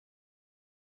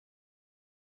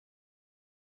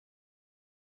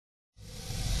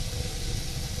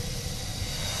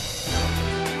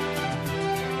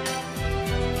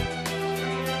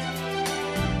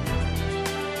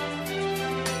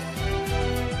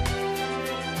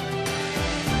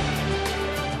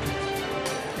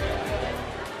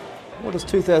What has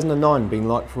 2009 been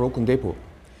like for Auckland Airport?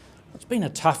 It's been a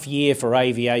tough year for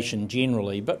aviation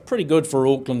generally, but pretty good for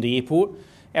Auckland Airport.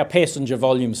 Our passenger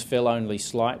volumes fell only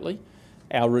slightly,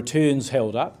 our returns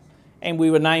held up, and we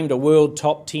were named a World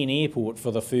Top 10 airport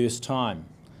for the first time.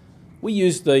 We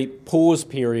used the pause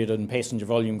period in passenger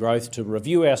volume growth to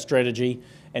review our strategy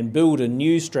and build a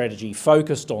new strategy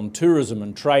focused on tourism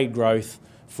and trade growth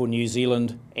for New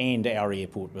Zealand and our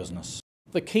airport business.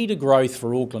 The key to growth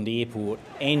for Auckland Airport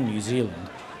and New Zealand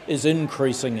is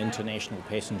increasing international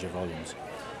passenger volumes,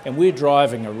 and we're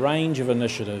driving a range of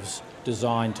initiatives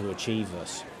designed to achieve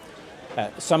this.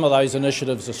 Some of those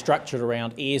initiatives are structured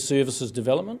around air services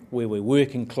development, where we're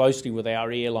working closely with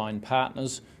our airline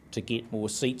partners to get more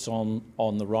seats on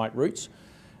the right routes.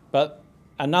 But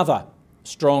another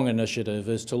strong initiative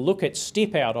is to look at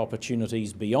step-out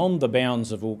opportunities beyond the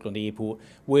bounds of Auckland Airport,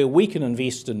 where we can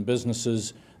invest in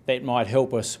businesses that might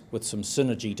help us with some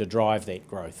synergy to drive that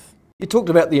growth. You talked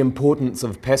about the importance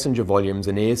of passenger volumes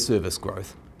and air service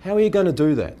growth. How are you going to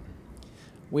do that?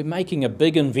 We're making a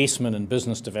big investment in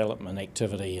business development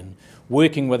activity and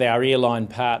working with our airline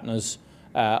partners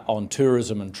on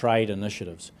tourism and trade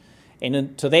initiatives.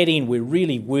 And to that end, we're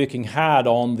really working hard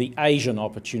on the Asian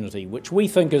opportunity, which we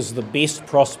think is the best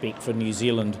prospect for New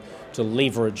Zealand to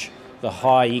leverage the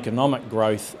high economic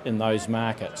growth in those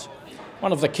markets.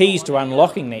 One of the keys to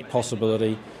unlocking that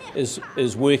possibility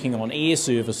is working on air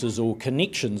services or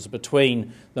connections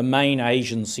between the main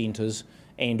Asian centres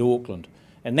and Auckland.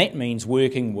 And that means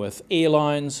working with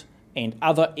airlines and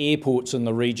other airports in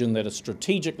the region that are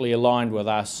strategically aligned with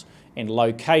us and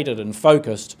located and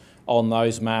focused on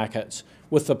those markets,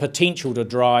 with the potential to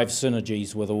drive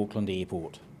synergies with Auckland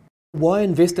Airport. Why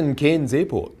invest in Cairns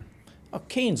Airport?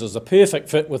 Cairns is a perfect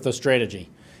fit with the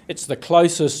strategy. It's the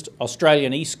closest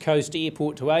Australian East Coast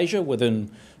airport to Asia,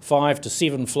 within 5 to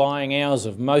 7 flying hours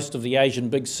of most of the Asian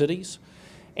big cities.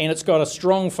 And it's got a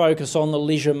strong focus on the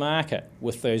leisure market,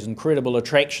 with those incredible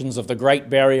attractions of the Great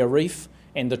Barrier Reef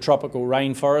and the tropical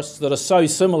rainforests that are so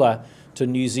similar to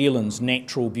New Zealand's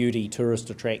natural beauty tourist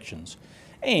attractions.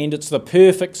 And it's the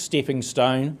perfect stepping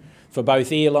stone for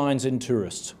both airlines and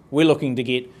tourists. We're looking to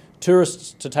get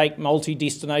tourists to take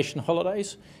multi-destination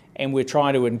holidays, and we're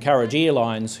trying to encourage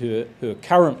airlines who are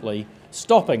currently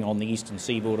stopping on the eastern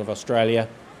seaboard of Australia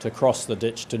to cross the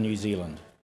ditch to New Zealand.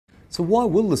 So why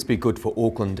will this be good for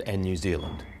Auckland and New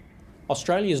Zealand?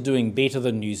 Australia is doing better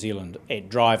than New Zealand at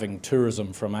driving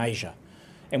tourism from Asia,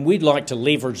 and we'd like to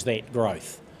leverage that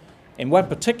growth. And one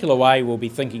particular way we'll be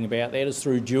thinking about that is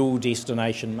through dual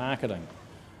destination marketing.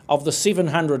 Of the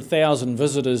 700,000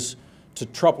 visitors to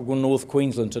tropical North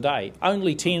Queensland today,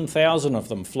 only 10,000 of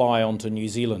them fly on to New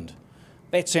Zealand.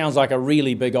 That sounds like a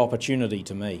really big opportunity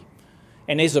to me.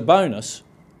 And as a bonus,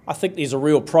 I think there's a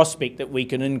real prospect that we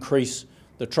can increase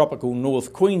the tropical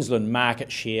North Queensland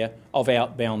market share of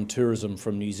outbound tourism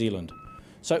from New Zealand.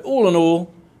 So all in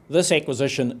all, this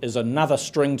acquisition is another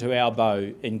string to our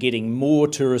bow in getting more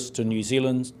tourists to New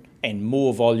Zealand and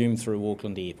more volume through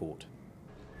Auckland Airport.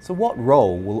 So what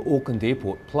role will Auckland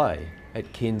Airport play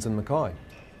at Cairns and Mackay?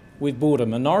 We've bought a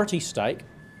minority stake,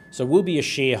 so we'll be a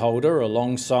shareholder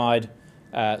alongside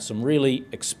some really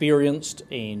experienced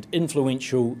and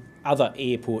influential other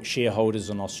airport shareholders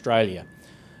in Australia.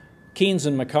 Cairns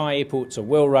and Mackay airports are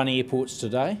well-run airports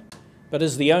today, but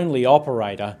as the only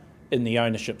operator in the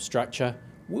ownership structure,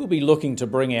 we'll be looking to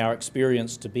bring our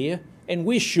experience to bear, and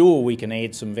we're sure we can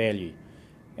add some value.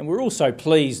 And we're also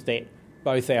pleased that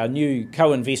both our new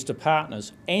co-investor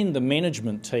partners and the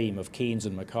management team of Cairns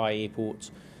and Mackay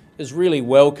airports is really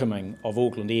welcoming of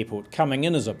Auckland Airport coming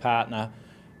in as a partner,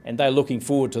 and they're looking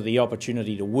forward to the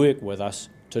opportunity to work with us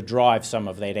to drive some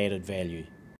of that added value.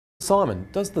 Simon,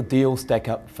 does the deal stack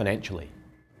up financially?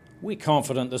 We're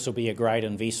confident this will be a great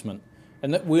investment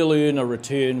and that we'll earn a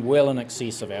return well in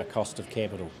excess of our cost of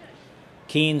capital.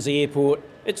 Cairns Airport,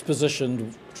 it's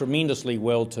positioned tremendously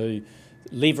well to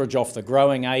leverage off the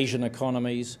growing Asian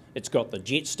economies. It's got the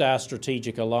Jetstar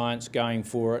Strategic Alliance going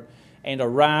for it and a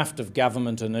raft of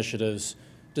government initiatives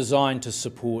designed to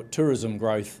support tourism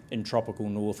growth in tropical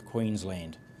North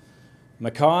Queensland.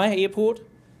 Mackay Airport,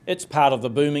 it's part of the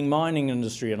booming mining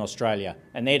industry in Australia,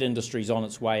 and that industry's on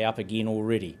its way up again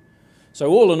already. So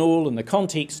all in the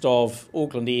context of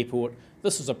Auckland Airport,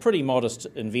 this is a pretty modest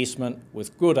investment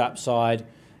with good upside,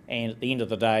 and at the end of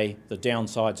the day, the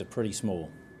downsides are pretty small.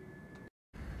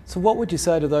 So what would you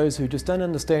say to those who just don't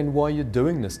understand why you're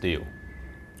doing this deal?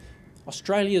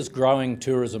 Australia's growing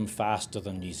tourism faster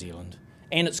than New Zealand,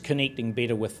 and it's connecting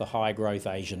better with the high-growth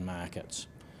Asian markets.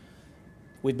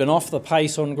 We've been off the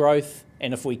pace on growth,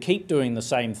 and if we keep doing the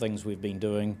same things we've been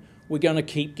doing, we're going to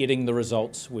keep getting the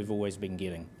results we've always been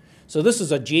getting. So this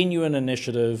is a genuine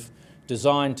initiative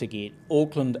designed to get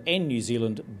Auckland and New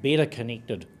Zealand better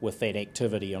connected with that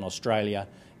activity in Australia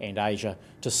and Asia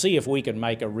to see if we can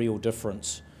make a real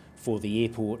difference for the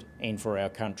airport and for our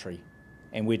country.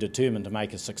 And we're determined to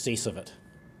make a success of it.